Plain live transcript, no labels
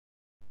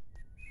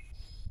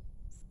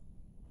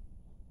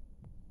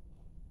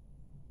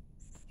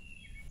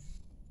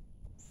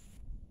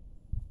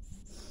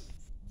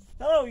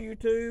Hello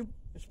YouTube,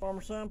 it's Farmer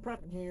Son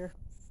Prepping here.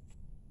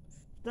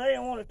 Today I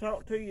want to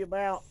talk to you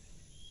about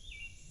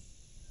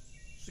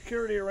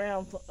security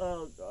around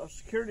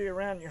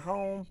your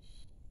home.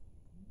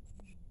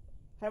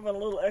 Having a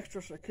little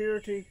extra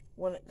security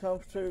when it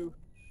comes to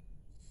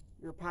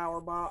your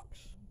power box.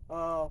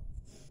 Now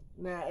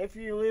if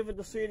you live in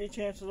the city,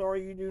 chances are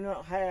you do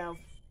not have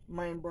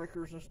main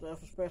breakers and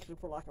stuff, especially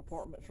for like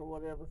apartments or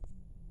whatever.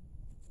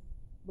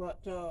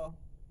 But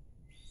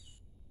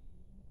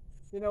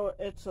you know,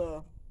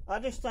 I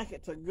just think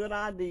it's a good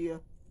idea.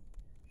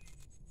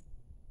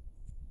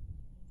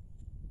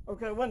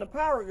 Okay, when the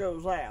power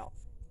goes out,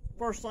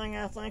 first thing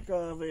I think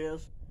of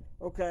is,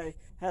 okay,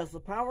 has the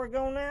power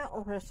gone out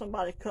or has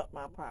somebody cut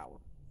my power?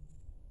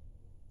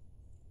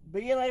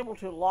 Being able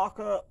to lock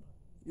up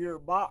your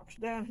box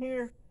down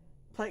here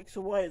takes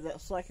away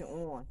that second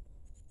one.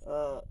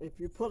 If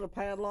you put a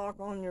padlock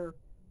on your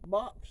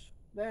box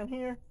down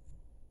here,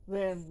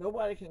 then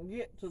nobody can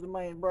get to the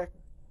main breaker.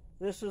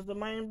 This is the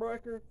main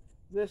breaker.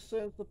 This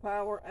sends the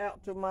power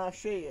out to my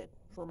shed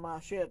for my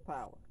shed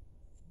power.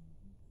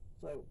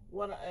 So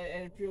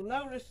and if you'll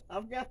notice,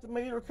 I've got the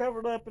meter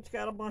covered up. It's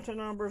got a bunch of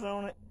numbers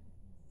on it.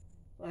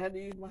 I had to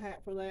use my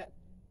hat for that.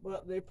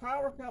 But the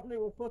power company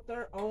will put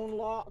their own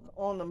lock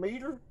on the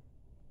meter.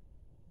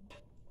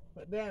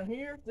 But down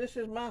here, this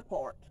is my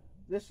part.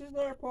 This is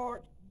their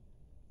part.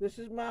 This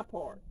is my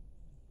part.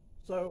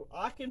 So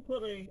I can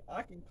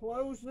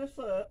close this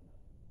up.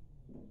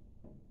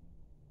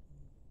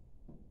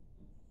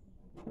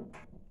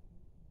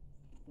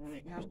 And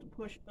it has to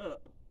push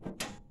up.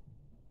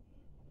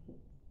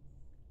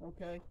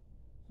 Okay,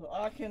 so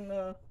I can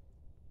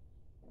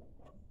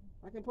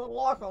put a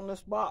lock on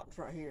this box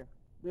right here.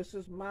 This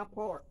is my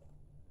part.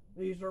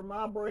 These are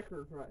my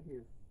breakers right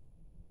here.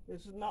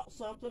 This is not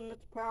something that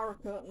the power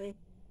company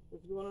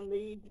is going to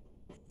need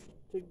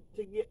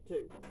to get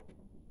to.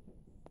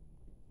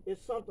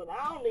 It's something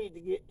I'll need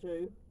to get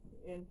to,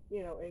 and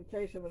you know, in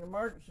case of an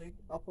emergency.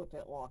 I'll put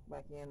that lock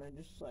back in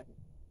just a second.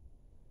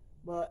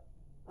 But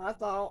I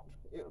thought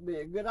it would be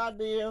a good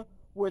idea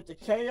with the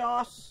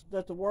chaos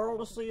that the world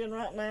is seeing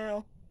right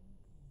now.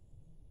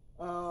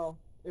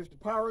 If the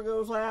power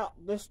goes out,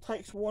 this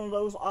takes one of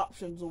those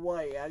options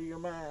away out of your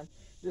mind.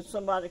 Did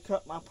somebody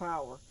cut my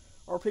power?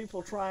 Or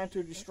people trying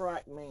to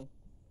distract me?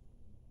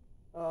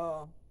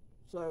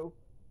 So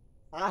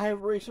I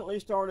have recently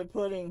started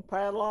putting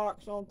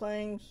padlocks on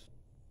things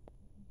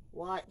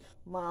like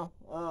my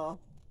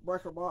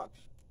breaker box.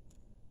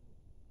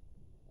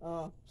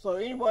 So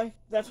anyway,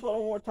 that's what I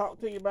want to talk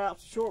to you about.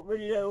 It's a short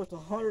video. It's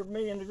 100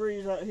 million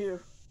degrees out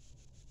here,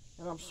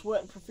 and I'm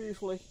sweating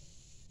profusely.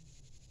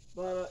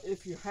 But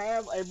if you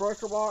have a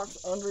breaker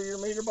box under your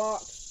meter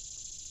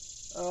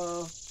box,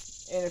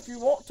 and if you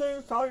want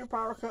to, call your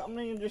power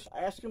company and just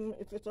ask them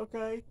if it's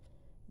okay.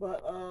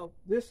 But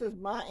this is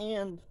my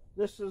end.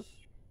 This is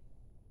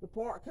the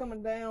part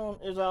coming down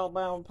is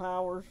Alabama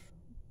Power's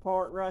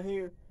part right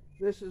here.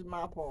 This is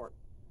my part.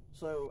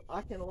 So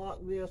I can lock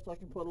this, I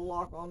can put a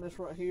lock on this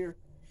right here,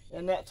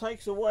 and that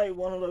takes away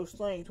one of those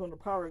things when the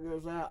power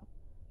goes out.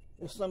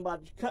 Is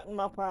somebody's cutting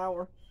my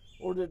power,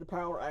 or did the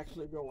power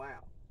actually go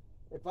out?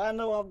 If I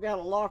know I've got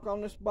a lock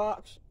on this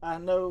box, I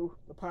know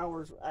the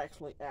power's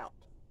actually out.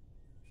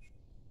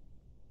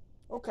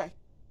 Okay.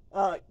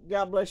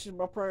 God bless you.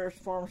 My prayers,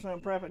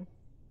 Farmerson Prepping.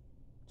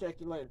 Check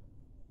you later.